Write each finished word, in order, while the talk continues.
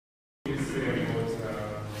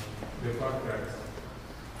the fact that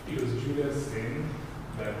it was Judas' sin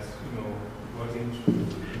that, got him to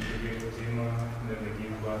integrate Zima, and then they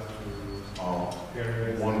gave birth to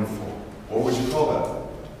Perez. Wonderful. What would you call that?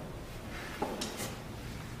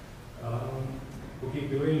 Okay,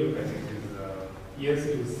 the way you look at it is, yes,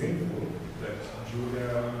 it was sinful that Judah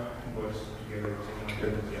got together with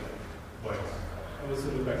Tamar, yeah. But I also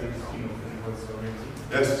look at it, from God's sovereignty.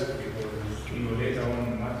 Yes. Because, later on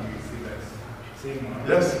in Matthew, you see that Tamar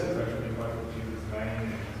yes. was actually part of Jesus' line,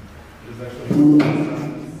 and it was actually the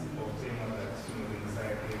sons of Tamar that, the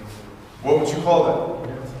Messiah came to. What would you call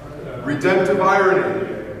that? Redemptive irony,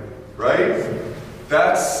 right?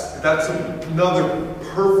 That's another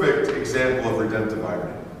perfect example of redemptive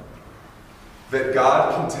irony. That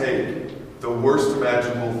God can take the worst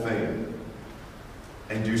imaginable thing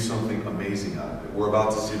and do something amazing out of it. We're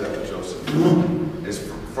about to see that with Joseph. As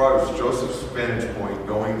far as Joseph's vantage point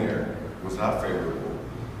going there was not favorable.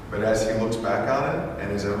 But as he looks back on it,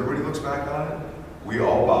 and as everybody looks back on it, we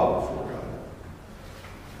all bow before God.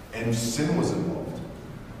 And sin was involved.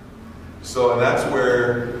 So, and that's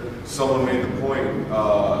where someone made the point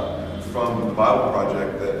from the Bible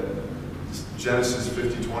Project that Genesis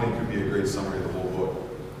 50:20 could be a great summary of the whole book.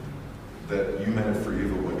 That you meant it for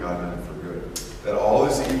evil, but God meant it for good. That all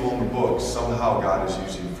this evil in the book, somehow God is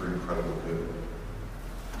using for incredible good.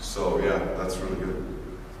 So yeah, that's really good.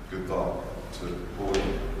 Good thought to pull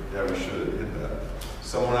in. Yeah, we should have hit that.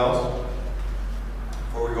 Someone else?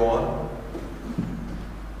 Before we go on?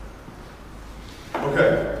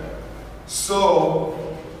 Okay.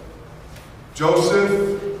 So,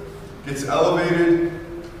 Joseph gets elevated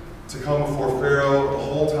to come before Pharaoh. The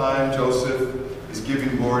whole time Joseph is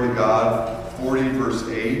giving glory to God. 40 verse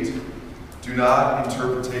 8. Do not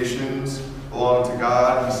interpretations belong to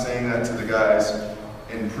God. He's saying that to the guys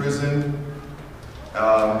in prison.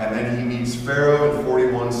 And then he meets Pharaoh in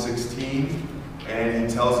 41:16. And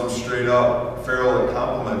he tells him straight up, Pharaoh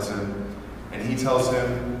compliments him. And he tells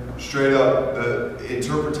him straight up, the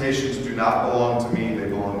interpretations do not belong to me, they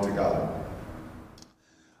belong to God.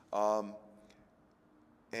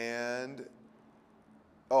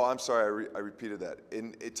 I'm sorry, I repeated that.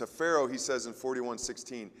 To Pharaoh, he says in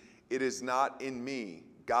 41:16, it is not in me,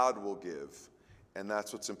 God will give. And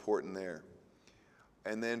that's what's important there.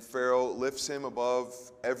 And then Pharaoh lifts him above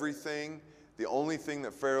everything. The only thing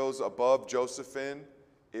that Pharaoh's above Joseph in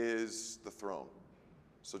is the throne.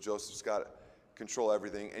 So Joseph's got to control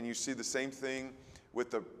everything. And you see the same thing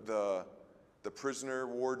with the prisoner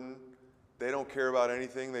warden. They don't care about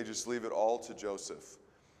anything. They just leave it all to Joseph.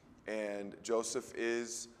 And Joseph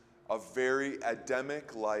is a very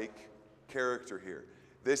Adamic-like character here.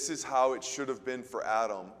 This is how it should have been for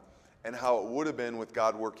Adam and how it would have been with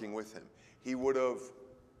God working with him. He would have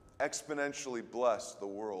exponentially blessed the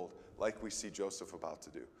world like we see Joseph about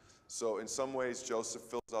to do. So in some ways, Joseph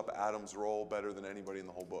fills up Adam's role better than anybody in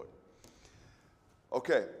the whole book.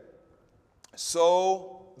 Okay,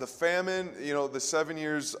 so the famine, the 7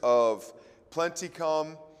 years of plenty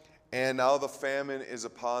come, and now the famine is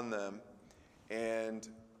upon them. And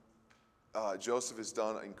Joseph has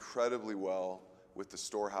done incredibly well with the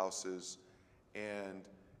storehouses. And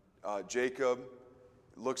Jacob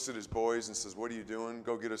looks at his boys and says, what are you doing?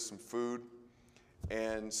 Go get us some food.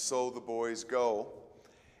 And so the boys go.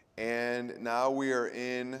 And now we are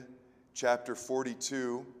in chapter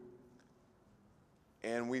 42.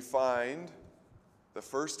 And we find the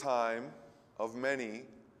first time of many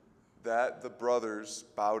that the brothers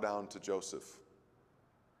bow down to Joseph.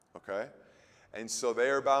 Okay? And so they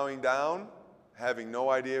are bowing down, having no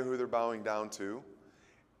idea who they're bowing down to,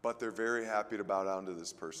 but they're very happy to bow down to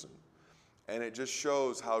this person. And it just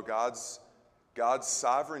shows how God's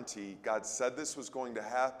sovereignty, God said this was going to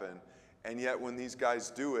happen, and yet when these guys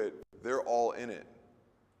do it, they're all in it.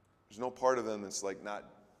 There's no part of them that's like not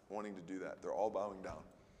wanting to do that. They're all bowing down.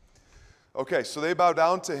 Okay, so they bow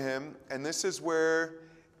down to him, and this is where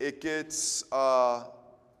it gets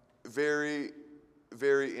very,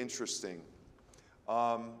 very interesting.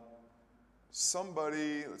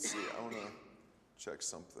 Somebody, let's see, I want to check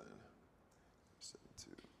something.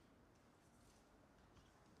 7:2.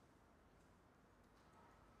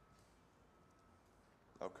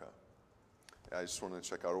 Okay. Yeah, I just wanted to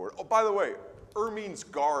check out a word. Oh, by the way, means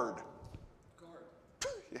guard. Guard.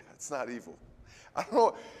 Yeah, it's not evil. I don't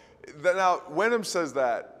know. Now, Wenham says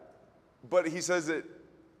that, but he says it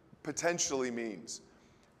potentially means.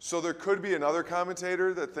 So there could be another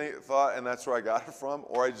commentator that thought, and that's where I got it from,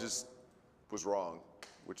 or I just was wrong,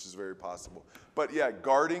 which is very possible. But yeah,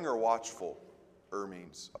 guarding or watchful,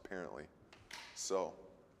 means, apparently. So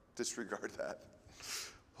disregard that.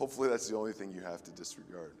 Hopefully that's the only thing you have to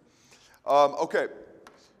disregard. Okay,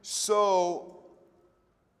 So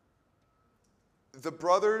the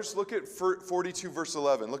brothers, look at 42 verse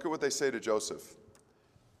 11. Look at what they say to Joseph.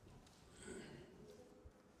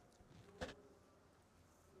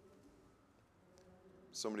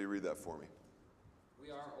 Somebody read that for me.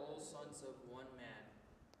 We are all sons of one man.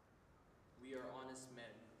 We are honest men.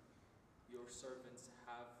 Your servants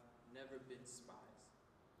have never been spies.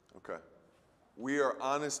 Okay. We are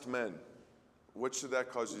honest men. What should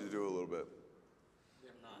that cause you to do a little bit?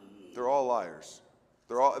 They're not. They're all liars.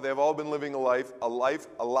 They've all been living a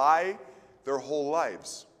lie their whole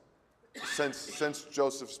lives since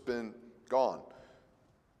Joseph's been gone.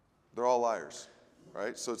 They're all liars,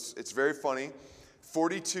 right? So it's very funny.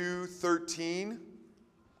 42:13.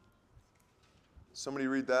 Somebody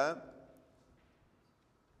read that.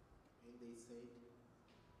 And they said,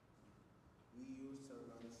 we your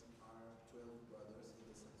servants are 12 brothers in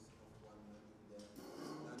the sons of one man in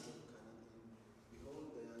the land of Canaan. And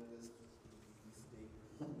behold, the youngest is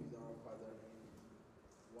staying with our father, and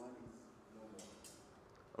one is no more.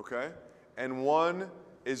 Okay? And one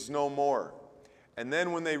is no more. And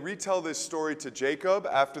then when they retell this story to Jacob,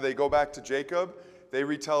 after they go back to Jacob, they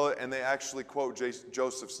retell it and they actually quote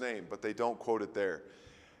Joseph's name, but they don't quote it there.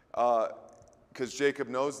 Because Jacob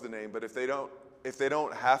knows the name, but if they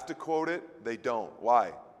don't have to quote it, they don't.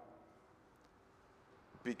 Why?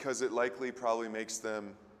 Because it likely probably makes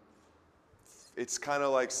them, it's kind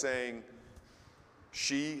of like saying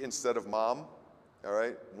she instead of mom, all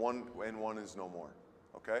right? One is no more,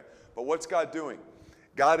 okay? But what's God doing?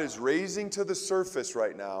 God is raising to the surface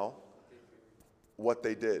right now what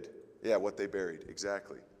they did. Yeah, what they buried,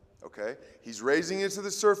 exactly. Okay? He's raising it to the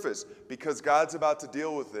surface because God's about to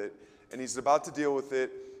deal with it, and he's about to deal with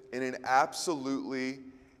it in an absolutely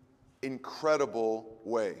incredible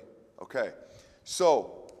way. Okay?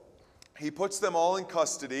 So, he puts them all in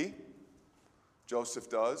custody. Joseph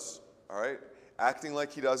does, all right? Acting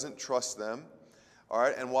like he doesn't trust them. All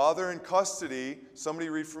right? And while they're in custody, somebody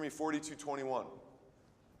read for me 42:21.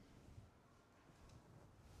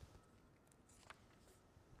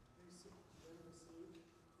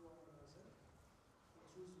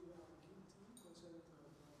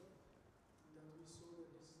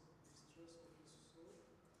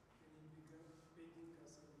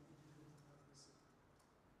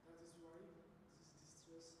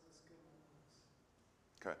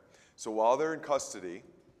 Okay. So while they're in custody,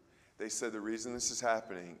 they said the reason this is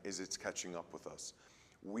happening is it's catching up with us.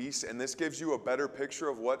 And this gives you a better picture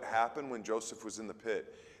of what happened when Joseph was in the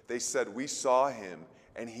pit. They said, we saw him,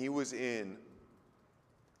 and he was in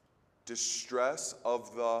distress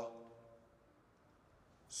of the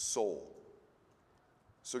soul.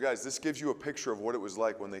 So guys, this gives you a picture of what it was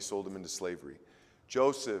like when they sold him into slavery.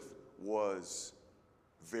 Joseph was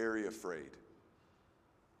very afraid.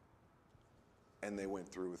 And they went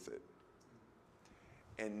through with it.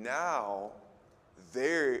 And now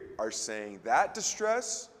they are saying that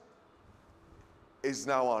distress is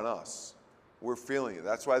now on us. We're feeling it.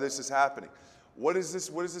 That's why this is happening. What is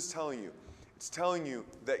this telling you? It's telling you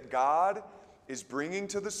that God is bringing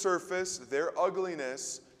to the surface their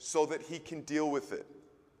ugliness so that he can deal with it.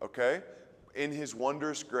 Okay? In his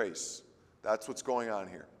wondrous grace. That's what's going on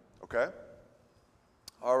here. Okay?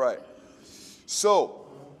 All right. So,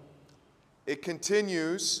 it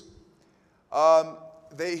continues.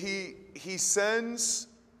 He sends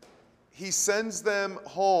them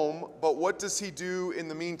home, but what does he do in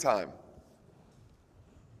the meantime?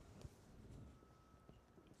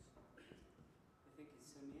 I think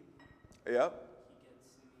it's Simeon. Yep. He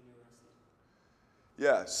gets Simeon arrested.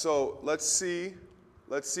 Yeah. So let's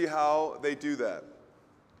see how they do that.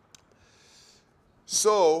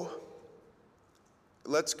 So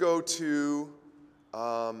let's go to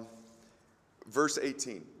verse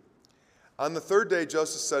 18. On the third day,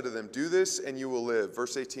 Joseph said to them, do this and you will live.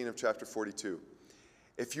 Verse 18 of chapter 42.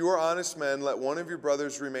 If you are honest men, let one of your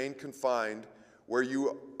brothers remain confined where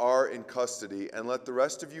you are in custody, and let the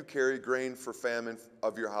rest of you carry grain for famine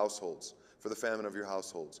of your households, for the famine of your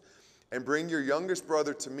households. And bring your youngest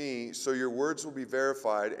brother to me, so your words will be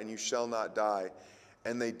verified, and you shall not die.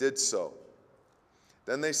 And they did so.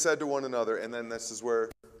 Then they said to one another, and then this is where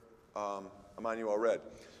Emmanuel read.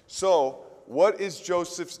 So, what is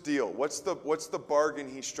Joseph's deal? What's the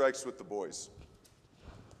bargain he strikes with the boys?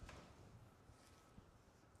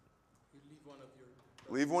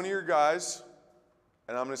 Leave one of your guys,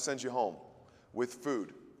 and I'm going to send you home with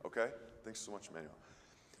food. Okay? Thanks so much, Emmanuel.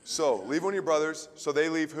 So, leave one of your brothers. So they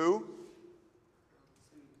leave who?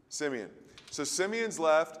 Simeon. So Simeon's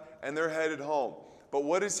left, and they're headed home. But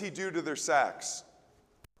what does he do to their sacks?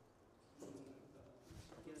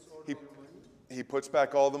 He puts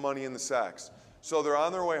back all the money in the sacks. So they're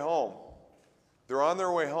on their way home. They're on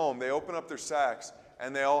their way home. They open up their sacks,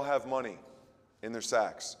 and they all have money in their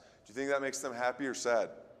sacks. Do you think that makes them happy or sad?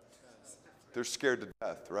 They're scared to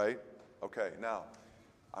death, right? Okay, now,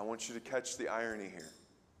 I want you to catch the irony here.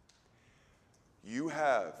 You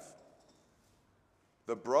have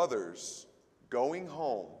the brothers going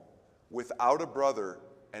home without a brother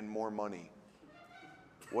and more money.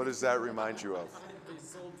 What does that remind you of? They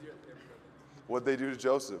sold their brother. What'd they do to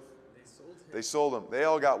Joseph? They sold him. They sold him. They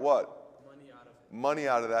all got what? Money out of it. Money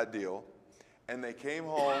out of that deal. And they came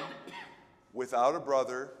home without a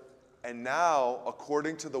brother. And now,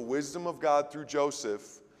 according to the wisdom of God through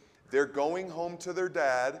Joseph, they're going home to their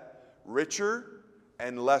dad, richer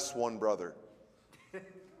and less one brother.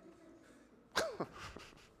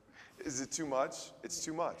 Is it too much? It's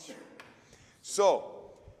too much. So,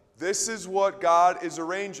 this is what God is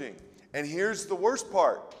arranging. And here's the worst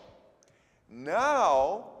part.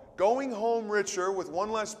 Now, going home richer with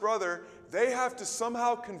one less brother, they have to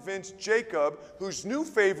somehow convince Jacob, whose new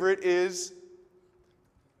favorite is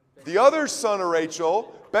the other son of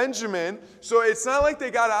Rachel, Benjamin. So it's not like they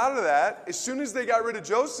got out of that. As soon as they got rid of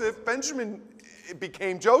Joseph, Benjamin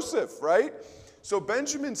became Joseph, right? So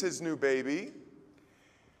Benjamin's his new baby.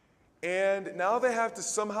 And now they have to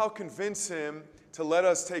somehow convince him to let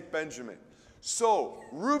us take Benjamin. So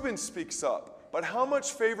Reuben speaks up. But how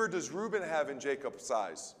much favor does Reuben have in Jacob's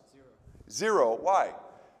eyes? Zero. Why?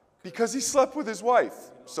 Because he slept with his wife,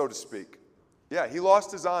 so to speak. Yeah, he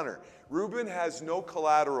lost his honor. Reuben has no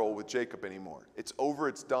collateral with Jacob anymore. It's over,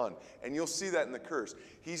 it's done. And you'll see that in the curse.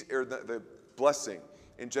 The blessing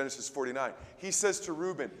in Genesis 49. He says to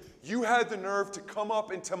Reuben, "You had the nerve to come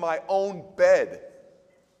up into my own bed."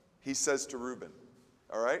 He says to Reuben.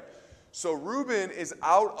 All right? So Reuben is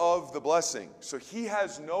out of the blessing. So he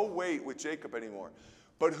has no weight with Jacob anymore.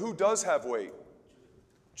 But who does have weight?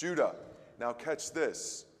 Judah. Now catch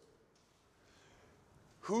this.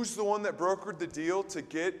 Who's the one that brokered the deal to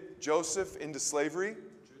get Joseph into slavery?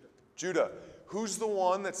 Judah. Who's the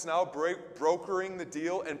one that's now brokering the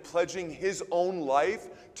deal and pledging his own life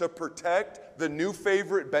to protect the new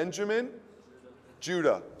favorite Benjamin?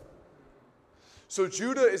 Judah. So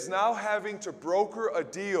Judah is now having to broker a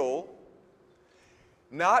deal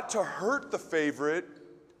not to hurt the favorite,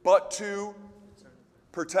 but to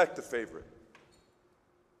protect the favorite.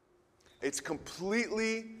 It's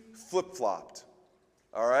completely flip-flopped.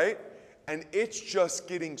 All right? And it's just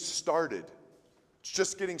getting started. It's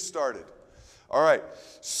just getting started. All right.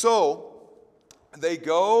 So they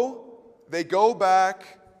go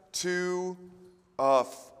back to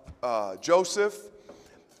Joseph,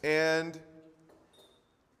 and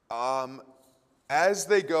as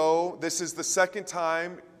they go, this is the second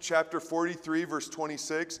time, chapter 43, verse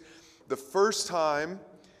 26. The first time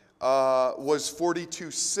was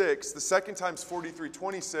 42:6. The second time is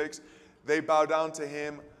 43:26. They bow down to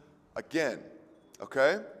him again.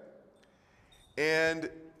 Okay?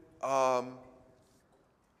 And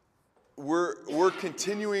we're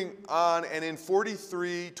continuing on, and in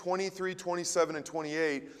 43, 23, 27, and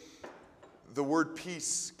 28, the word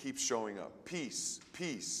peace keeps showing up. Peace,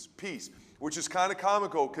 peace, peace. Which is kind of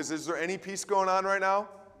comical, because is there any peace going on right now?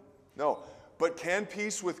 No. But can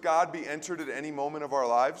peace with God be entered at any moment of our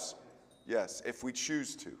lives? Yes, if we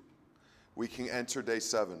choose to. We can enter day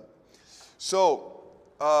 7. So,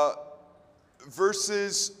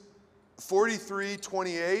 verses 43,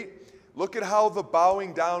 28, look at how the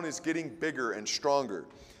bowing down is getting bigger and stronger.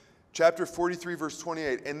 Chapter 43, verse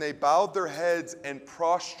 28, and they bowed their heads and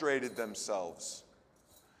prostrated themselves.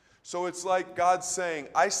 So it's like God saying,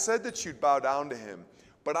 I said that you'd bow down to him,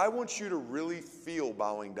 but I want you to really feel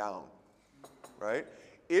bowing down, right?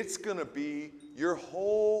 It's going to be your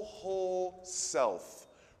whole self,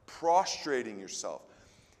 prostrating yourself.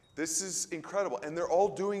 This is incredible. And they're all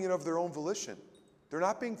doing it of their own volition. They're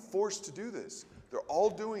not being forced to do this. They're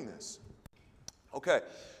all doing this. Okay,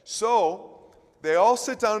 so they all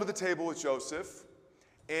sit down to the table with Joseph,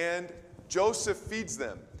 and Joseph feeds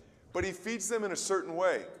them. But he feeds them in a certain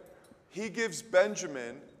way. He gives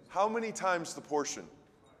Benjamin how many times the portion?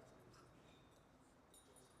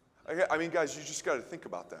 Okay, I mean, guys, you just got to think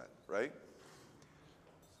about that, right?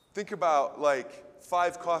 Think about like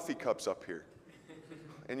 5 coffee cups up here.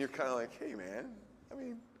 And you're kind of like, hey, man, I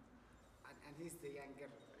mean. And he's the younger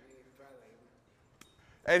brother.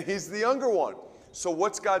 And he's the younger one. So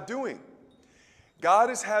what's God doing?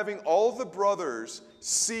 God is having all the brothers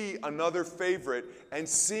see another favorite and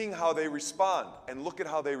seeing how they respond. And look at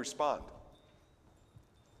how they respond.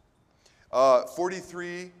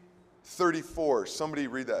 43:34. Somebody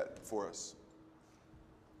read that for us.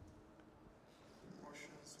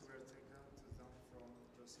 Portions were taken to them from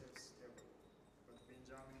Joseph's table.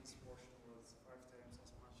 Benjamin's portion was 5 times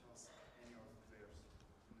as much as any of theirs.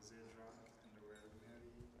 And they drank and were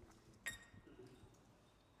merry.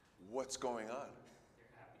 What's going on?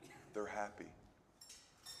 They're happy.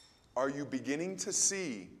 Are you beginning to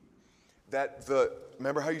see that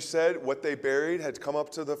remember how you said what they buried had come up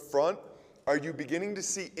to the front? Are you beginning to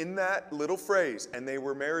see in that little phrase, and they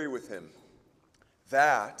were merry with him,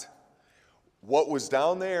 that what was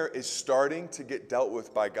down there is starting to get dealt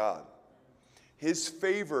with by God? His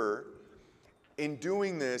favor in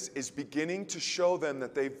doing this is beginning to show them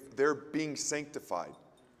that they're being sanctified.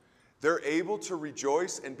 They're able to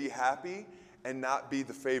rejoice and be happy and not be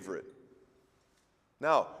the favorite.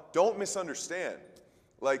 Now, don't misunderstand.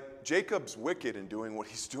 Like, Jacob's wicked in doing what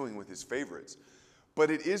he's doing with his favorites. But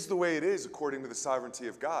it is the way it is according to the sovereignty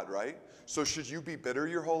of God, right? So should you be bitter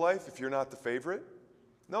your whole life if you're not the favorite?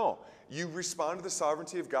 No. You respond to the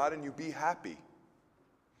sovereignty of God and you be happy.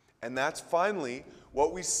 And that's finally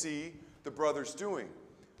what we see the brothers doing.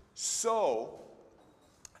 So,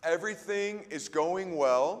 everything is going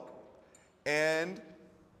well, and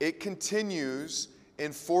it continues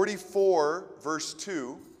in 44 verse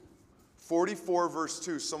 2. 44 verse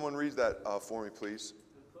 2. Someone read that for me, please.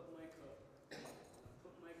 And put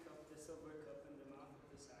my cup, the silver cup, in the mouth of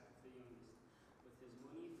the sack of the youngest, with his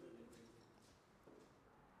money for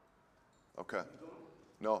the Okay.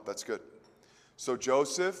 No, that's good. So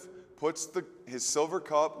Joseph puts his silver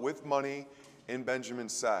cup with money in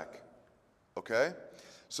Benjamin's sack. Okay?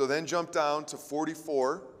 So then jump down to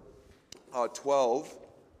 44, 12.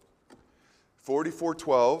 44,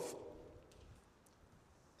 12.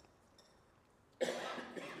 He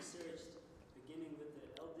searched, beginning with the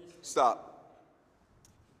eldest. Stop.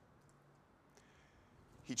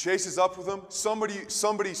 He chases up with them.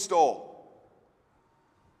 Somebody stole.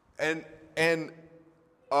 And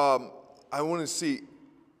I want to see.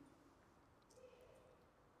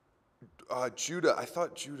 Judah. I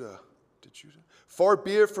thought Judah. Did Judah? Far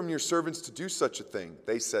be it from your servants to do such a thing,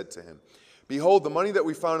 they said to him. Behold, the money that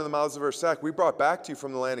we found in the mouths of our sack, we brought back to you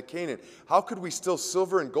from the land of Canaan. How could we steal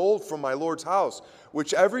silver and gold from my Lord's house?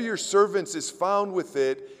 Whichever your servants is found with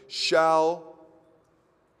it shall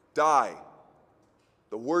die.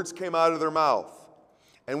 The words came out of their mouth.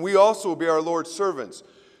 And we also will be our Lord's servants.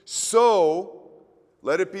 So,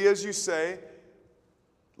 let it be as you say.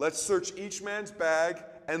 Let's search each man's bag,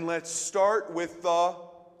 and let's start with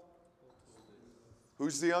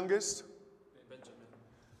who's the youngest?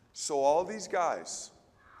 So all these guys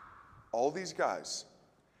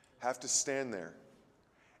have to stand there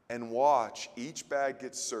and watch each bag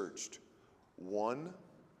get searched one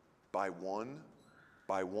by one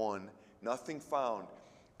by one, nothing found,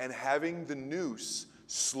 and having the noose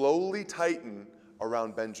slowly tighten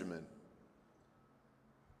around Benjamin.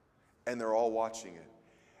 And they're all watching it.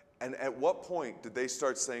 And at what point did they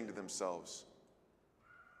start saying to themselves,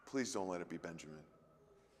 please don't let it be Benjamin.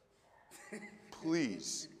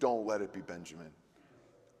 Please don't let it be Benjamin.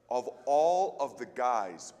 Of all of the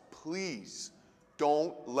guys, please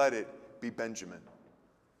don't let it be Benjamin.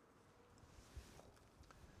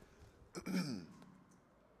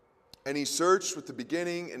 And he searched with the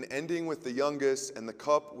beginning and ending with the youngest, and the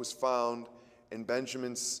cup was found in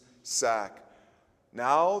Benjamin's sack.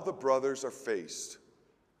 Now the brothers are faced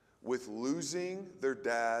with losing their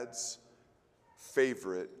dad's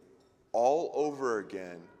favorite all over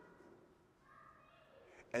again.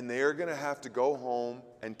 And they are going to have to go home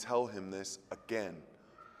and tell him this again.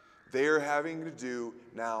 They are having to do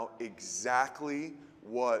now exactly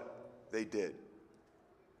what they did.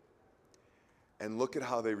 And look at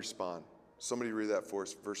how they respond. Somebody read that for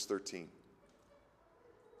us, verse 13.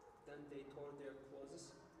 Then they tore their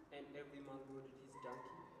clothes, and every man loaded his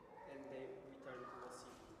donkey, and they returned to the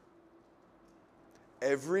city.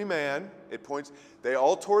 Every man, it points, they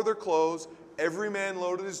all tore their clothes, every man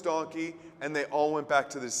loaded his donkey, and they all went back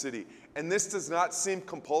to the city. And this does not seem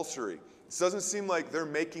compulsory. It doesn't seem like they're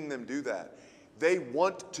making them do that. They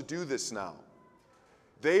want to do this now.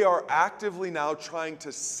 They are actively now trying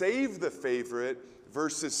to save the favorite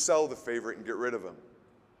versus sell the favorite and get rid of him.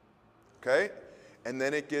 Okay? And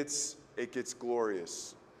then it gets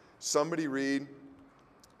glorious. Somebody read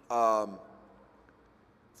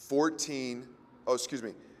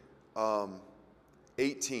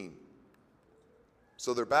 18.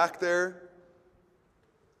 So they're back there,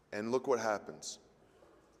 and look what happens.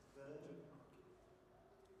 Then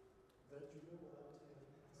Judah went up to him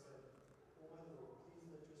and said, O my Lord,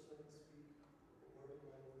 please let your servant speak a word in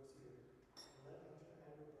my Lord's ear, and let not your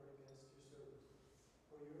anger burn against your servant.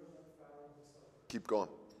 For you are like Pharaoh himself. Keep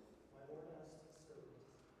going. My Lord asked his servant,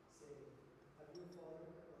 saying, Have you a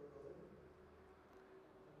father or a brother?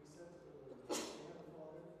 And we said to the Lord, We have a father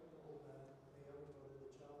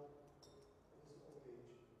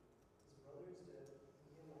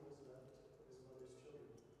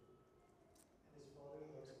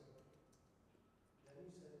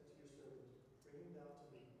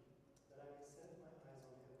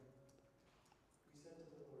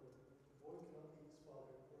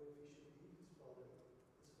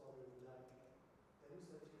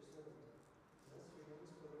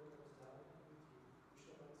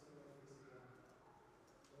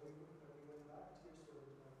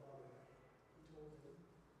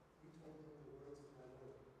told him the words of my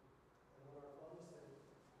Lord. And when our father said,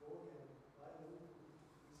 Go again, buy a little food,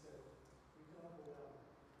 he said, We cannot go down.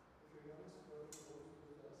 If your youngest brother goes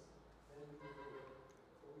with us, then we will go.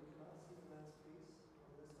 For we cannot see the man's face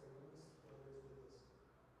unless our youngest brother is with us.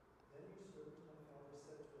 Then your servant, my father,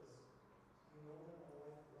 said to us, You know that my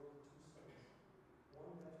wife bore me 2 sons.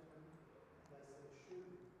 One left him, and I said,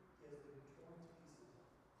 Surely he has been torn to pieces,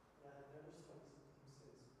 and I have never seen him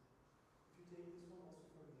since. If you take this one also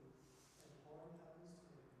from me, and harm happens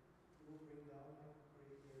to him, you will bring down my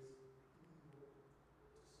gray hairs evil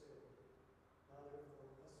to Sarah. Now therefore,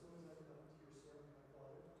 as soon as I come to your servant my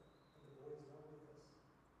father, and the boy is not with us,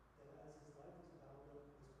 then as his life is bound up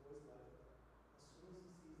in this boy's life, as soon as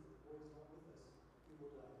he sees that the boy is not with us, he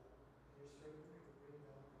will die. And your servant will bring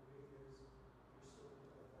down the gray hairs of your servant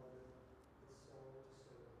my father with sorrow to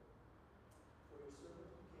Sarah. For your servant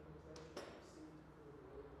became a pledge of safety for the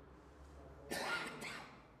Lord to my father. If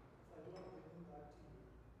I do not bring him back to you,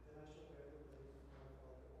 then I shall bear the blame of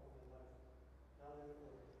my father all my life. Now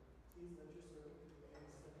therefore, please let your servant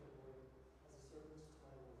again send the boy as a servant to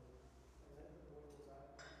my Lord, and let the boy go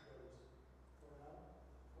back to his brothers. For how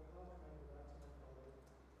can I go back to my father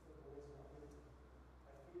if the boy is not with me?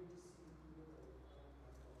 I fear to see evil that will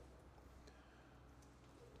come to my father.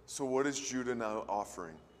 So what is Judah now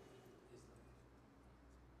offering?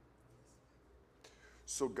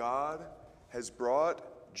 So God has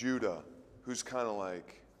brought Judah, who's kind of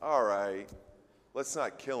like, all right, let's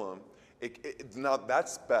not kill him. Now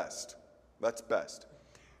that's best. That's best.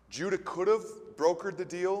 Judah could have brokered the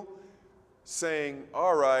deal saying,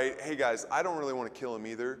 all right, hey guys, I don't really want to kill him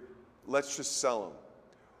either. Let's just sell him.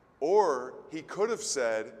 Or he could have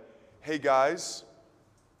said, hey guys,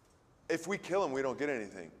 if we kill him, we don't get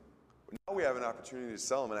anything. Now we have an opportunity to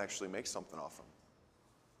sell him and actually make something off him.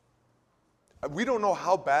 We don't know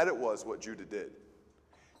how bad it was what Judah did.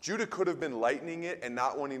 Judah could have been lightening it and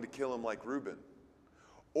not wanting to kill him like Reuben.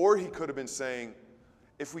 Or he could have been saying,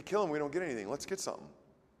 if we kill him, we don't get anything. Let's get something.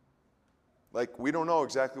 Like, we don't know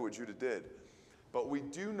exactly what Judah did. But we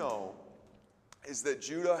do know is that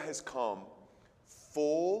Judah has come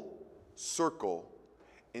full circle.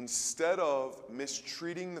 Instead of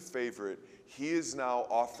mistreating the favorite, he is now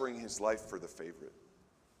offering his life for the favorite.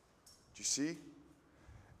 Do you see?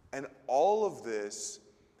 And all of this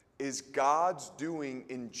is God's doing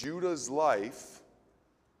in Judah's life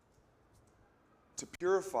to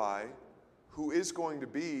purify who is going to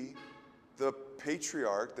be the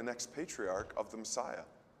patriarch, the next patriarch of the Messiah.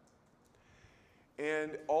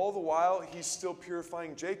 And all the while, he's still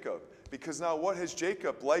purifying Jacob. Because now what has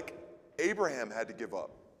Jacob, like Abraham, had to give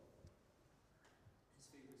up?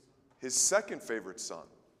 His second favorite son,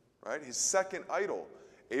 right? His second idol.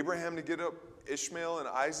 Abraham to give up Ishmael and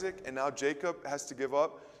Isaac, and now Jacob has to give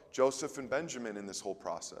up Joseph and Benjamin in this whole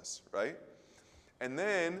process, right? And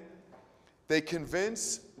then they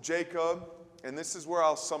convince Jacob, and this is where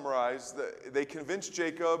I'll summarize, they convince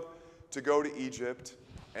Jacob to go to Egypt,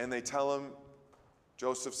 and they tell him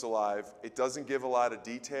Joseph's alive. It doesn't give a lot of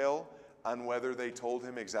detail on whether they told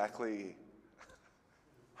him exactly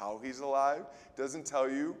how he's alive. It doesn't tell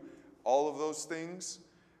you all of those things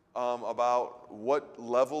about what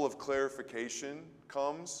level of clarification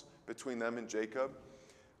comes between them and Jacob.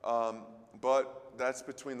 But that's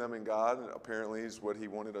between them and God, and apparently is what he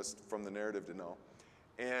wanted us from the narrative to know.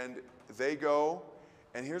 And they go,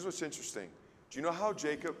 and here's what's interesting. Do you know how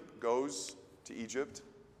Jacob goes to Egypt?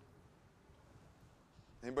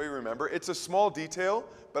 Anybody remember? It's a small detail,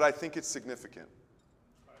 but I think it's significant.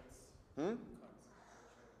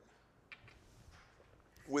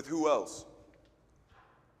 With who else?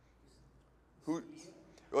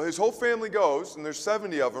 Well, his whole family goes, and there's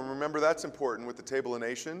 70 of them. Remember, that's important with the Table of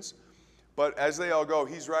Nations. But as they all go,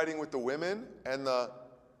 he's riding with the women and the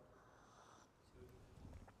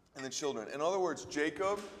children. In other words,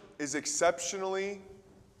 Jacob is exceptionally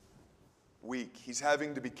weak. He's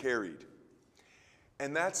having to be carried.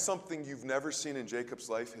 And that's something you've never seen in Jacob's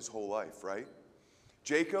life his whole life, right?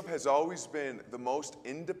 Jacob has always been the most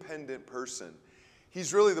independent person.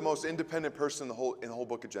 He's really the most independent person in the whole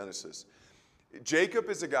book of Genesis. Jacob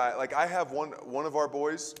is a guy, like I have one of our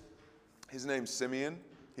boys, his name's Simeon.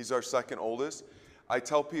 He's our second oldest. I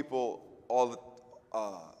tell people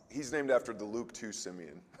he's named after the Luke 2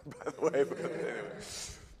 Simeon, by the way. But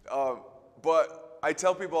anyway. But I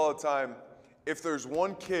tell people all the time, if there's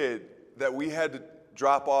one kid that we had to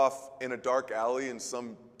drop off in a dark alley in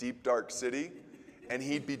some deep, dark city, and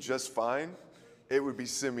he'd be just fine, it would be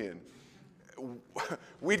Simeon.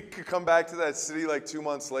 We'd come back to that city like 2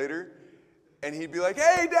 months later, and he'd be like,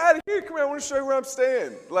 hey, Dad, here, come here, I want to show you where I'm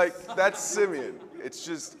staying. Like, that's Simeon. It's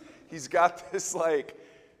just, he's got this, like,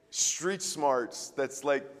 street smarts that's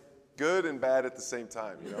like good and bad at the same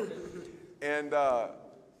time, you know?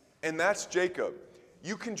 And that's Jacob.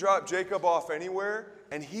 You can drop Jacob off anywhere,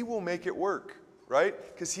 and he will make it work, right?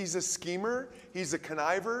 Because he's a schemer, he's a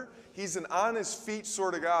conniver, he's an on his feet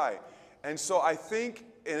sort of guy. And so I think,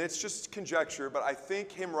 and it's just conjecture, but I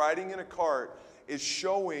think him riding in a cart is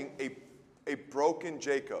showing a broken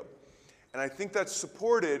Jacob. And I think that's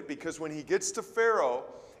supported because when he gets to Pharaoh,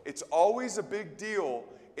 it's always a big deal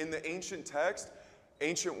in the ancient text,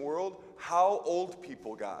 ancient world, how old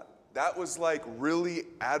people got. That was like really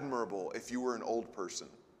admirable if you were an old person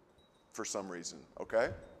for some reason,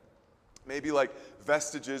 okay? Maybe like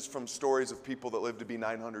vestiges from stories of people that lived to be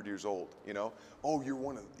 900 years old, you know? Oh, you're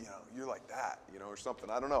one of, you know, you're like that, you know, or something.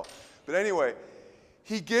 I don't know. But anyway,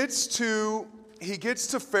 he gets to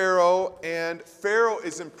Pharaoh, and Pharaoh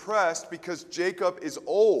is impressed because Jacob is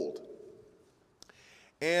old.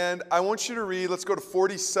 And I want you to read, let's go to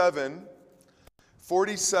 47.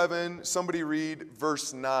 47, somebody read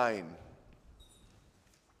verse 9.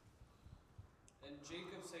 And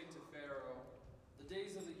Jacob said to Pharaoh, the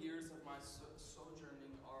days of the years of my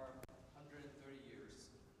sojourning are 130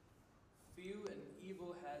 years. Few and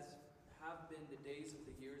evil have been the days of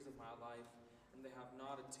the years of my life, and they have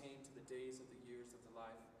not attained to the days of the years of the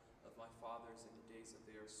life of my fathers in the days of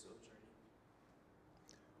their sojourning.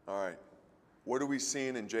 All right. What are we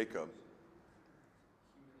seeing in Jacob?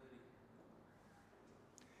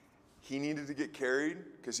 He needed to get carried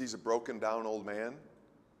because he's a broken down old man.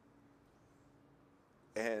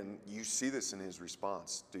 And you see this in his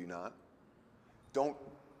response, do you not?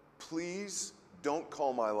 Please don't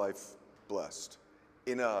call my life blessed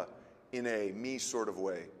in a me sort of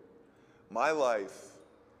way. My life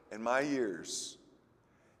and my years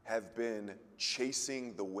have been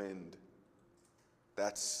chasing the wind.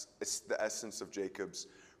 It's the essence of Jacob's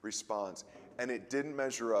response. And it didn't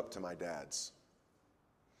measure up to my dad's.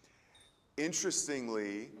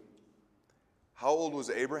 Interestingly, how old was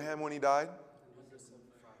Abraham when he died?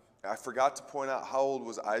 175. I forgot to point out, how old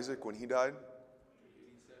was Isaac when he died?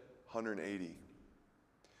 180.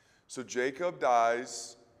 So Jacob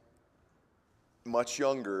dies much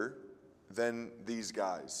younger than these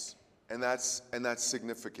guys. And that's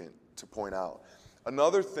significant to point out.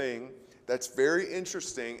 Another thing that's very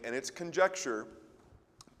interesting, and it's conjecture,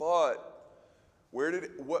 but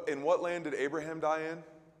in what land did Abraham die in?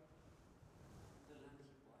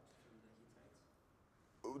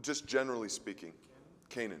 Just generally speaking,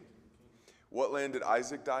 Canaan. What land did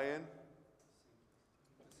Isaac die in?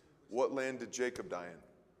 What land did Jacob die in?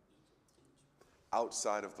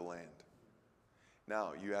 Outside of the land.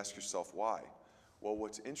 Now, you ask yourself why. Well,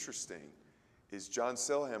 what's interesting is John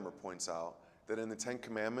Sailhammer points out that in the Ten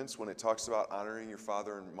Commandments, when it talks about honoring your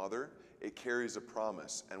father and mother, it carries a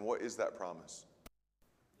promise. And what is that promise?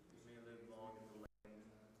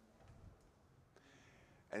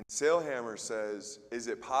 And Sailhammer says, is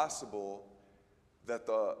it possible that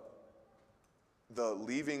the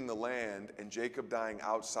leaving the land and Jacob dying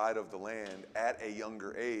outside of the land at a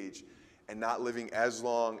younger age and not living as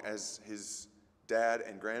long as his dad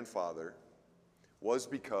and grandfather was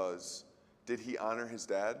because, did he honor his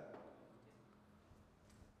dad?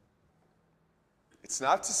 It's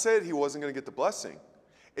not to say that he wasn't going to get the blessing.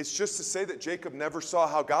 It's just to say that Jacob never saw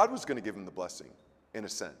how God was going to give him the blessing, in a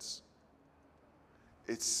sense.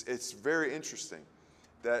 It's very interesting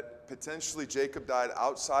that potentially Jacob died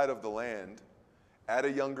outside of the land at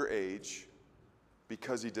a younger age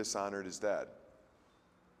because he dishonored his dad.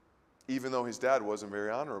 Even though his dad wasn't very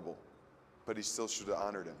honorable, but he still should have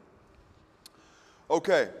honored him.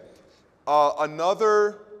 Okay,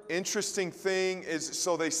 another interesting thing is,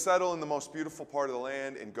 so they settle in the most beautiful part of the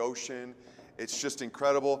land in Goshen. It's just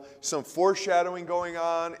incredible. Some foreshadowing going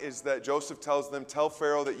on is that Joseph tells them, tell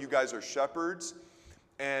Pharaoh that you guys are shepherds.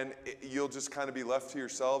 And you'll just kind of be left to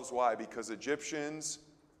yourselves. Why? Because Egyptians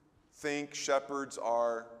think shepherds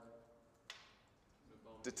are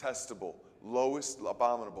detestable, lowest,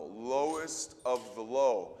 abominable, lowest of the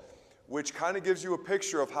low, which kind of gives you a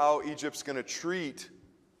picture of how Egypt's going to treat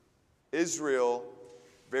Israel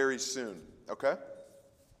very soon. Okay?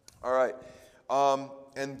 All right.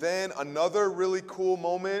 And then another really cool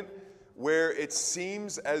moment where it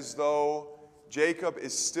seems as though Jacob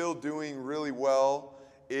is still doing really well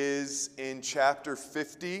is in chapter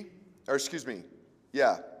 50, or excuse me,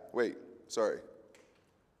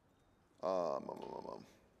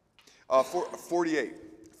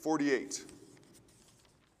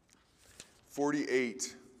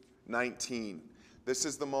 This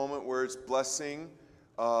is the moment where it's blessing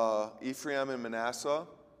Ephraim and Manasseh.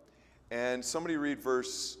 And somebody read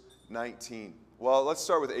verse 19. Well, let's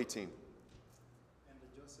start with 18. And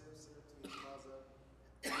Joseph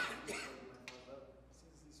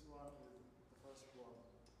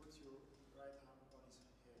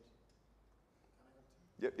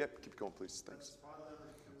Yep, keep going, please. But Thanks. his father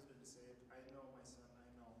refused and said, I know, my son, I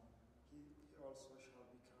know. He also shall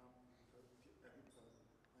become a people,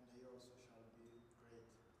 and he also shall be great.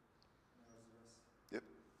 Nevertheless, Yep.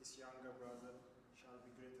 his younger brother shall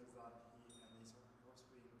be greater than he, and his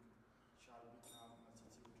offspring shall become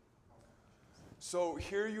multitude of nations. So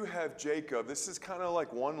here you have Jacob. This is kind of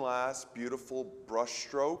like one last beautiful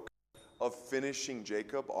brushstroke of finishing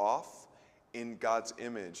Jacob off in God's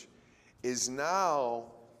image. Is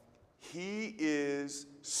now he is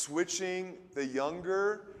switching the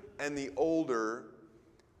younger and the older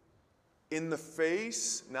in the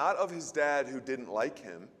face, not of his dad who didn't like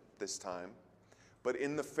him this time, but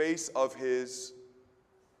in the face of his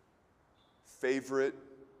favorite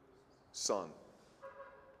son.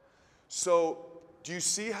 So, do you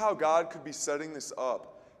see how God could be setting this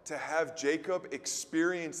up to have Jacob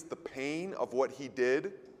experience the pain of what he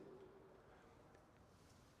did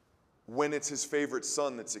when it's his favorite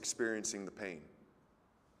son that's experiencing the pain?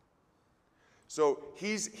 So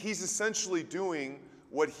he's essentially doing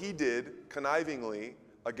what he did connivingly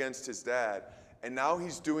against his dad, and now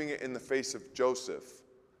he's doing it in the face of Joseph,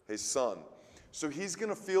 his son. So he's going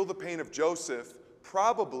to feel the pain of Joseph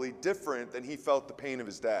probably different than he felt the pain of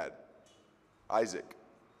his dad, Isaac.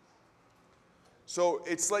 So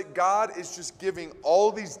it's like God is just giving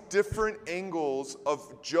all these different angles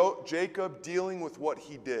of Jacob dealing with what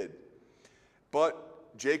he did.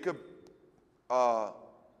 But Jacob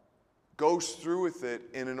goes through with it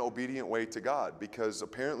in an obedient way to God, because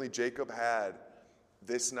apparently Jacob had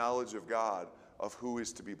this knowledge of God of who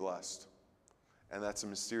is to be blessed. And that's a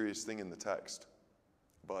mysterious thing in the text.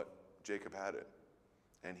 But Jacob had it,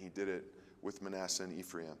 and he did it with Manasseh and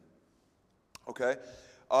Ephraim. Okay?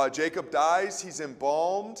 Jacob dies, he's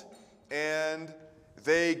embalmed, and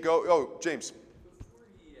they go, oh, James. Before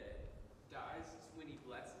he dies is when he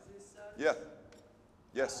blesses his son? Yeah.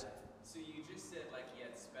 Yes. So you just said like he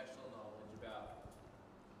had special knowledge about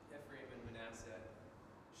Ephraim and Manasseh.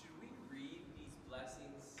 Should we read these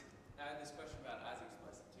blessings? I have this question about Isaac's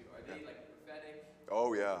blessing too. Are they like prophetic?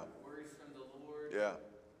 Oh, yeah. Words from the Lord? Yeah.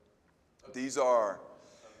 Okay. These are.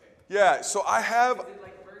 Okay. Yeah, so I have. Is it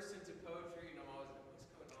like burst into poetry? And I'm always like,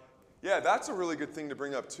 what's going on? Yeah, that's a really good thing to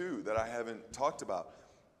bring up too that I haven't talked about.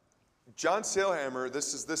 John Sailhammer,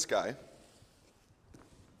 this is this guy.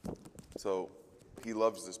 So he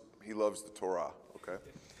loves this. He loves the Torah, okay?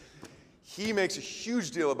 He makes a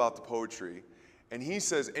huge deal about the poetry, and he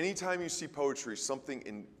says anytime you see poetry,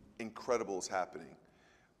 something incredible is happening.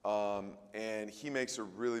 And he makes a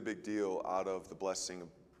really big deal out of the blessing of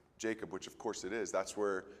Jacob, which of course it is. That's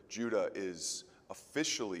where Judah is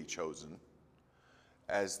officially chosen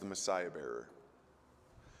as the Messiah bearer.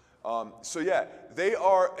 So yeah, they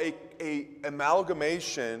are a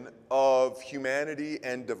amalgamation of humanity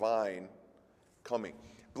and divine coming.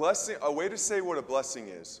 Blessing, a way to say what a blessing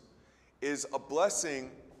is a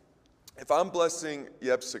blessing. If I'm blessing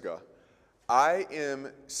Yepsiga, I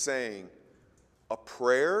am saying a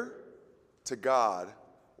prayer to God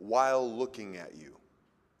while looking at you.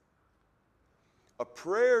 A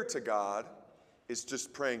prayer to God is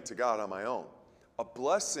just praying to God on my own. A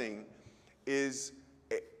blessing is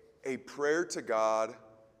a prayer to God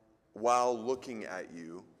while looking at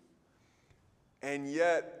you. And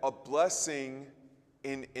yet, a blessing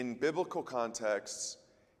in biblical contexts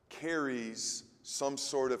carries some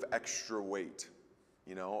sort of extra weight,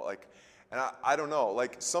 you know, like, and I don't know,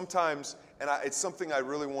 like sometimes, and it's something I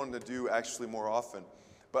really wanted to do actually more often,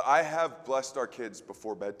 but I have blessed our kids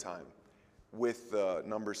before bedtime with the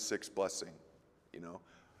number 6 blessing, you know.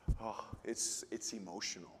 Oh, it's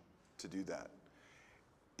emotional to do that.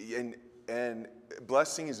 And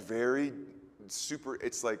blessing is very super,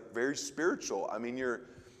 it's like very spiritual. I mean,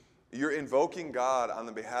 you're invoking God on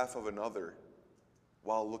the behalf of another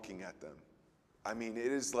while looking at them. I mean, it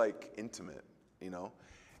is like intimate, you know.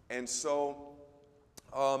 And so,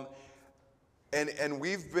 and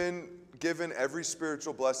we've been given every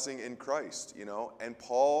spiritual blessing in Christ, you know. And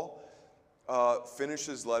Paul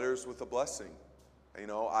finishes letters with a blessing. You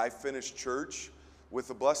know, I finished church with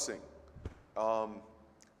a blessing.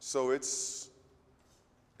 So it's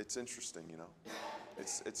interesting, you know.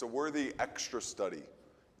 It's a worthy extra study,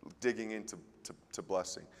 digging into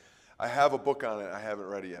blessing. I have a book on it. I haven't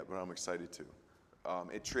read it yet, but I'm excited to.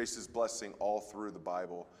 It traces blessing all through the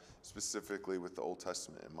Bible, specifically with the Old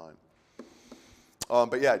Testament in mind.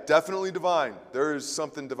 But yeah, definitely divine. There is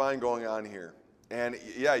something divine going on here. And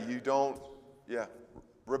yeah,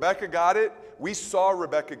 Rebecca got it. We saw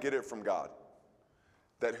Rebecca get it from God,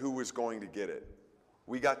 that who was going to get it.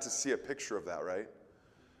 We got to see a picture of that, right?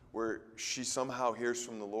 Where she somehow hears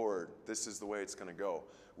from the Lord, this is the way it's going to go.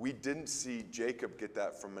 we didn't see Jacob get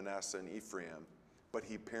that from Manasseh and Ephraim, but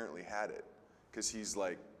he apparently had it because he's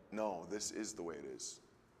like, no, this is the way it is,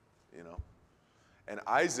 you know. And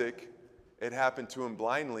Isaac, it happened to him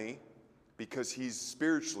blindly because he's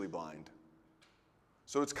spiritually blind.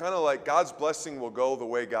 So it's kind of like God's blessing will go the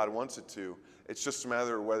way God wants it to. It's just a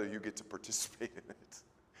matter of whether you get to participate in it.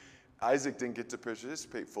 Isaac didn't get to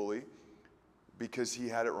participate fully because he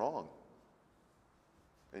had it wrong.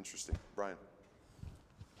 Interesting. Brian.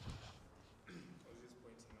 I was just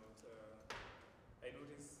pointing out, I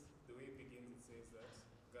noticed the way it begins, it says that,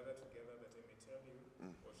 gather together that I may tell you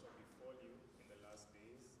what shall befall you in the last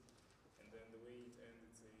days. And then the way it ends,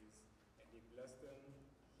 it says, and he blessed them,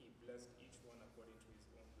 he blessed each one according to his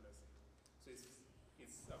own blessing. So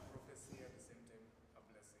it's a prophecy at the same time, a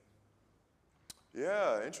blessing.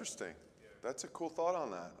 Yeah, interesting. Yeah. That's a cool thought on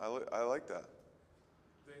that. I like that.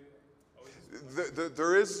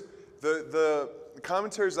 There is the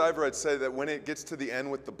commentaries I've read say that when it gets to the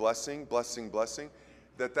end with the blessing,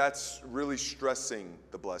 that's really stressing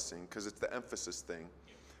the blessing because it's the emphasis thing.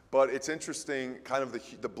 But it's interesting, kind of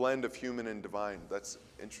the blend of human and divine. That's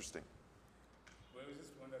interesting. Well, I was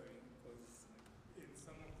just wondering because in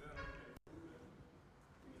some of them,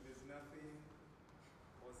 there's nothing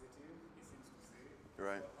positive. He seems to say.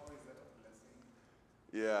 Right. So how is that a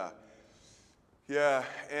blessing? Yeah,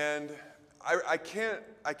 and I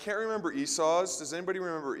can't remember Esau's. Does anybody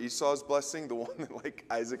remember Esau's blessing? The one that like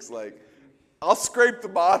Isaac's like, I'll scrape the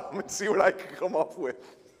bottom and see what I can come up with.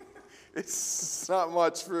 It's not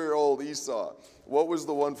much for old Esau. What was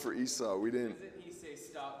the one for Esau? We didn't. Doesn't he say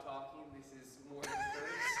stop talking? This is more than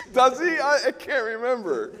first. Does he? I can't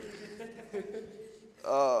remember.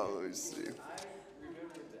 Let me see. I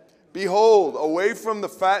remember that. Behold, away from the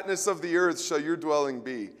fatness of the earth shall your dwelling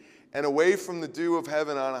be, and away from the dew of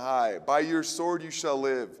heaven on high. By your sword you shall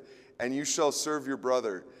live, and you shall serve your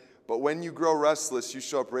brother. But when you grow restless, you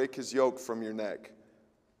shall break his yoke from your neck.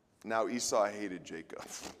 Now Esau hated Jacob.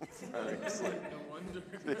 No wonder.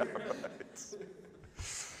 Yeah, right.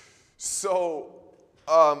 So,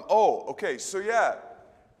 okay. So yeah,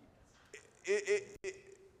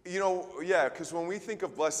 because when we think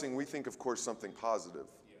of blessing, we think, of course, something positive,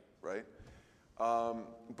 right?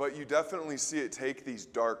 But you definitely see it take these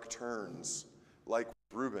dark turns, like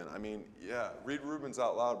Reuben. I mean, yeah, read Reuben's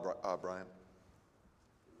out loud, Brian.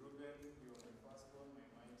 Reuben, you are my firstborn, my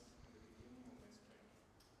might, and the beginning of my strength,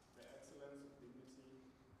 the excellence of dignity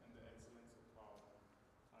and the excellence of power.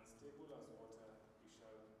 Unstable as water, you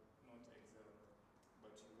shall not excel.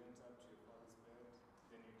 But you went up to your father's bed,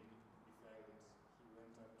 then you defiled it. He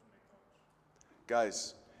went up to my couch.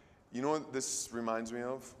 Guys, you know what this reminds me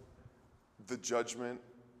of? The judgment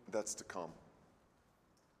that's to come.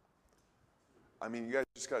 I mean, you guys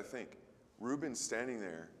just got to think. Reuben's standing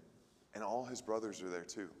there, and all his brothers are there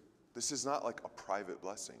too. This is not like a private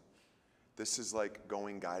blessing. This is like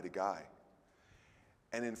going guy to guy.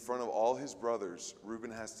 And in front of all his brothers,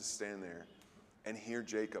 Reuben has to stand there and hear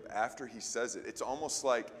Jacob. After he says it, it's almost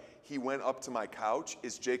like he went up to my couch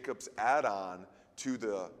is Jacob's add-on to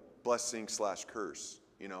the blessing / curse,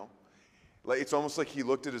 you know? Like, it's almost like he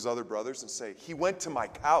looked at his other brothers and say, he went to my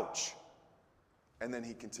couch. And then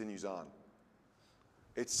he continues on.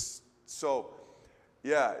 It's so,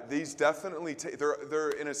 yeah, these definitely, they're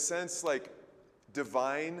in a sense like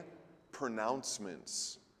divine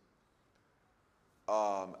pronouncements.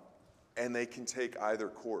 And they can take either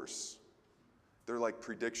course. They're like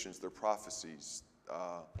predictions, they're prophecies,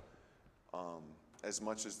 as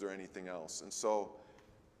much as they're anything else. And so,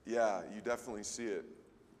 yeah, you definitely see it.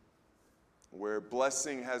 Where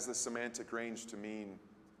blessing has the semantic range to mean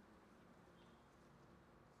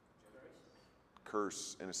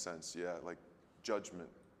curse, in a sense, yeah, like judgment.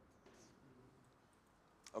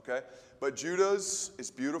 Okay, but Judah's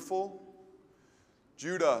is beautiful.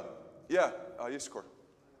 Judah, yeah, yes, Cor.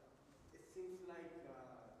 It seems like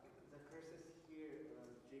the curses here,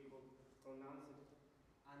 Jacob pronounced it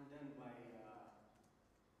undone by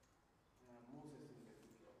Moses in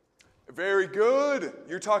particular. Very good.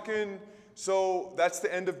 You're talking, so that's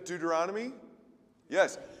the end of Deuteronomy?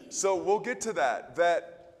 Yes. So we'll get to that.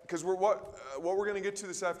 Because what we're going to get to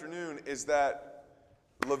this afternoon is that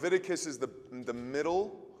Leviticus is the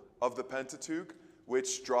middle of the Pentateuch,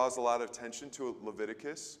 which draws a lot of attention to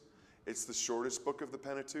Leviticus. It's the shortest book of the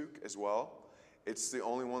Pentateuch as well. It's the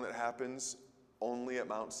only one that happens only at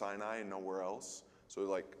Mount Sinai and nowhere else. So it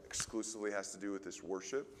like exclusively has to do with this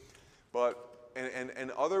worship. But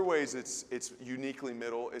and other ways it's uniquely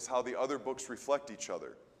middle is how the other books reflect each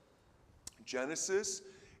other. Genesis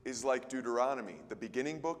is like Deuteronomy. The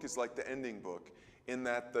beginning book is like the ending book, in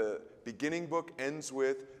that the beginning book ends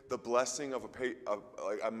with the blessing of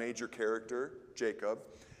a major character, Jacob,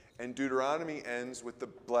 and Deuteronomy ends with the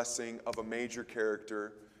blessing of a major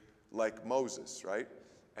character like Moses, right?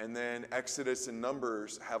 And then Exodus and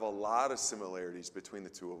Numbers have a lot of similarities between the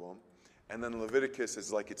two of them. And then Leviticus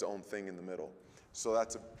is like its own thing in the middle. So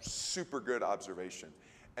that's a super good observation.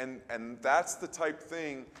 And that's the type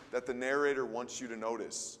thing that the narrator wants you to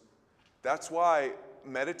notice. That's why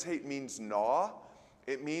meditate means gnaw.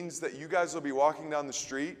 It means that you guys will be walking down the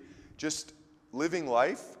street just living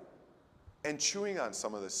life and chewing on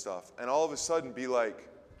some of this stuff. And all of a sudden be like,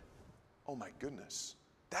 oh my goodness,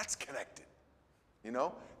 that's connected. You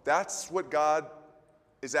know, that's what God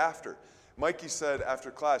is after. Mikey said after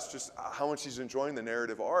class just how much he's enjoying the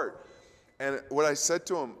narrative art. And what I said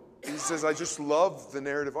to him, he says, I just love the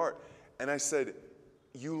narrative art. And I said,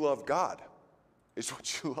 you love God is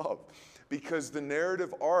what you love. Because the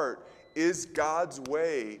narrative art is God's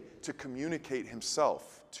way to communicate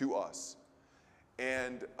himself to us.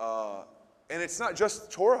 And it's not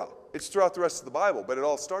just Torah. It's throughout the rest of the Bible, but it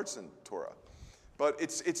all starts in Torah. But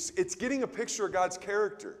it's getting a picture of God's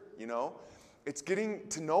character, you know? It's getting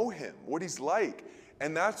to know him, what he's like.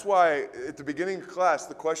 And that's why at the beginning of class,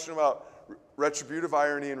 the question about retributive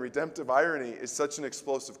irony and redemptive irony is such an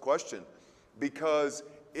explosive question. Because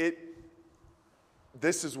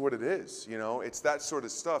this is what it is, you know? It's that sort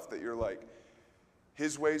of stuff that you're like,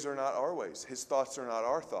 his ways are not our ways. His thoughts are not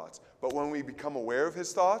our thoughts. But when we become aware of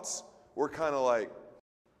his thoughts, we're kind of like,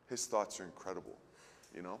 his thoughts are incredible,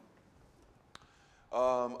 you know?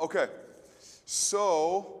 Okay,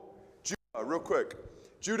 so, Judah, real quick.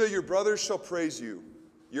 Judah, your brothers shall praise you.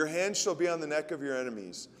 Your hand shall be on the neck of your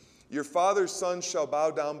enemies. Your father's sons shall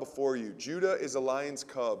bow down before you. Judah is a lion's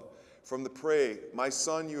cub. From the prey, my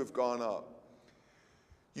son, you have gone up.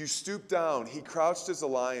 You stoop down. He crouched as a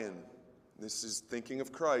lion. This is thinking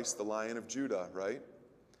of Christ, the Lion of Judah, right?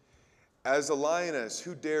 As a lioness,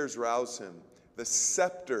 who dares rouse him? The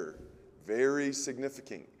scepter, very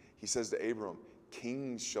significant. He says to Abram,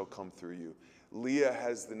 kings shall come through you. Leah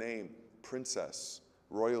has the name princess,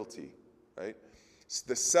 royalty, right?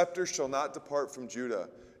 The scepter shall not depart from Judah,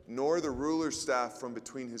 nor the ruler's staff from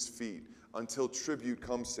between his feet, until tribute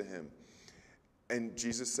comes to him. And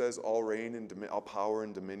Jesus says, all reign and all power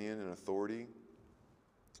and dominion and authority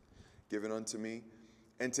given unto me.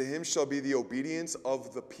 And to him shall be the obedience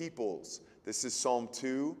of the peoples. This is Psalm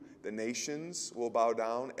 2. The nations will bow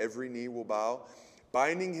down, every knee will bow.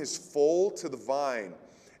 Binding his foal to the vine,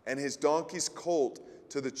 and his donkey's colt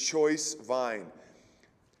to the choice vine.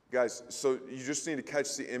 Guys, so you just need to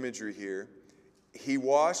catch the imagery here. He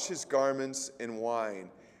washed his garments in wine,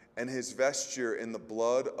 and his vesture in the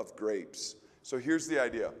blood of grapes. So here's the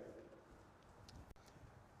idea.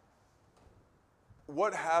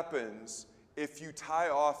 What happens if you tie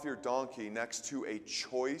off your donkey next to a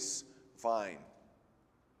choice vine?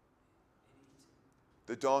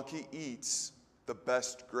 The donkey eats the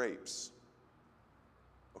best grapes.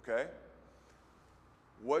 Okay?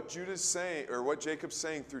 What Judah's saying, or what Jacob's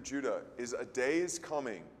saying through Judah, is a day is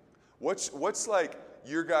coming. What's like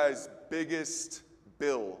your guys' biggest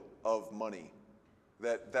bill of money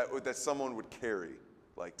that someone would carry,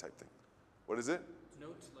 like type thing? What is it?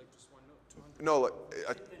 Note, like just one note, 200. No,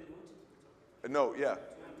 no, yeah.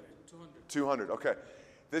 200. 200. Okay.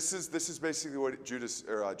 This is basically what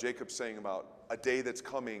Jacob's saying about a day that's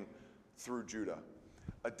coming through Judah.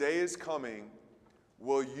 A day is coming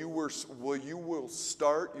will you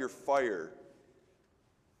start your fire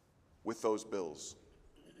with those bills.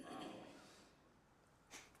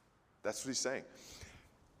 That's what he's saying.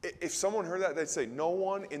 If someone heard that, they'd say, no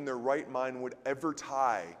one in their right mind would ever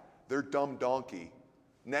tie their dumb donkey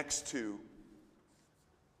next to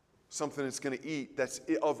something it's going to eat that's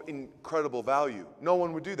of incredible value. No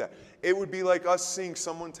one would do that. It would be like us seeing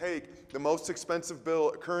someone take the most expensive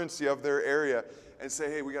currency of their area and say,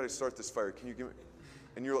 hey, we got to start this fire. Can you give me?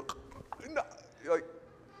 And you're like, no. Like,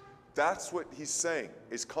 that's what he's saying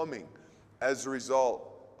is coming as a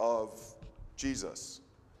result of Jesus.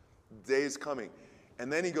 The day is coming.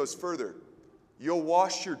 And then he goes further. You'll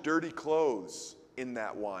wash your dirty clothes in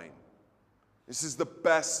that wine. This is the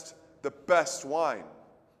best wine.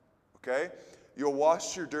 Okay? You'll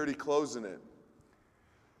wash your dirty clothes in it.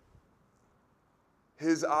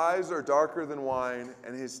 His eyes are darker than wine,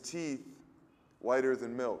 and his teeth whiter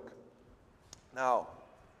than milk. Now,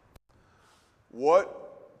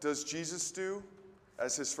 what does Jesus do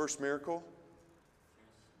as his first miracle?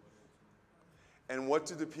 And what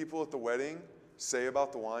did the people at the wedding say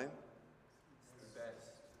about the wine? The best.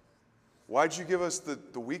 Why'd you give us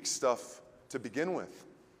the weak stuff to begin with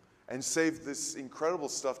and save this incredible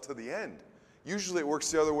stuff to the end? Usually it works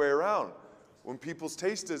the other way around. when people's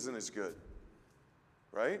taste isn't as good,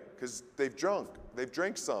 right? Because they've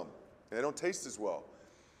drank some, and they don't taste as well.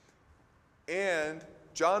 And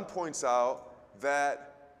John points out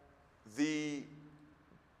that the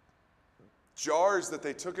jars that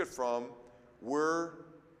they took it from were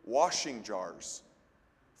washing jars,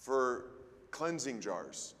 for cleansing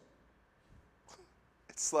jars.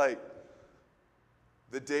 It's like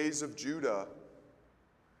the days of Judah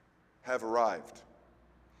have arrived.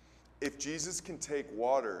 If Jesus can take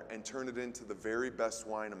water and turn it into the very best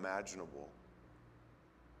wine imaginable,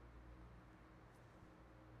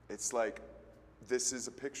 it's like this is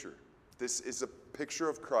a picture. This is a picture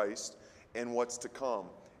of Christ and what's to come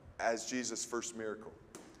as Jesus' first miracle.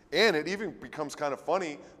 And it even becomes kind of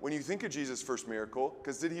funny when you think of Jesus' first miracle,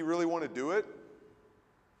 because did he really want to do it?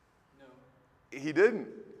 No. He didn't.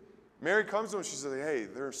 Mary comes to him, she says, hey,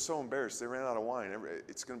 they're so embarrassed. They ran out of wine.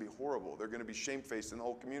 It's going to be horrible. They're going to be shamefaced in the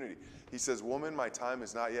whole community. He says, woman, my time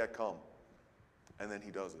has not yet come. And then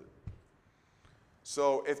he does it.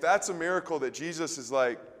 So if that's a miracle that Jesus is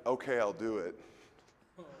like, okay, I'll do it,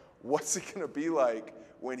 what's it going to be like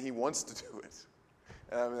when he wants to do it?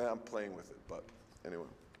 And I mean, I'm playing with it, but anyway.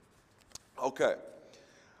 Okay.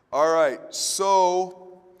 All right.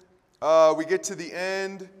 So we get to the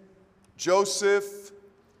end. Joseph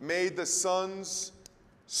made the sons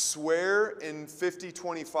swear in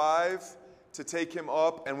 50:25 to take him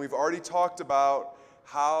up. And we've already talked about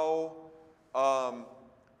how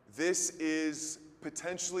this is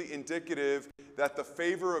potentially indicative that the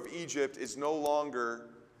favor of Egypt is no longer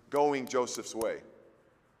going Joseph's way.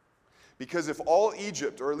 Because if all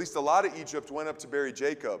Egypt, or at least a lot of Egypt, went up to bury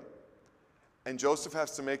Jacob, and Joseph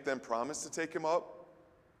has to make them promise to take him up,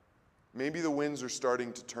 maybe the winds are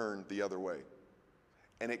starting to turn the other way.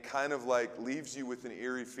 And it kind of like leaves you with an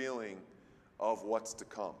eerie feeling of what's to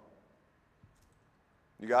come.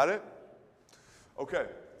 You got it? Okay.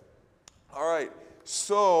 All right.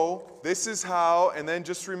 So this is how, and then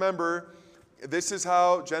just remember, this is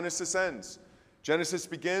how Genesis ends. Genesis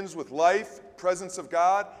begins with life, presence of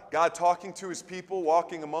God, God talking to his people,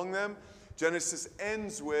 walking among them. Genesis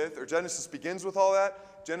begins with all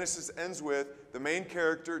that. Genesis ends with the main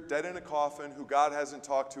character dead in a coffin who God hasn't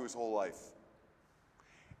talked to his whole life.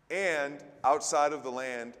 And outside of the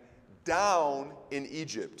land, down in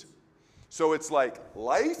Egypt. So it's like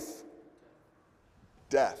life,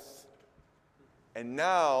 death. And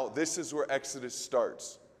now this is where Exodus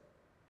starts.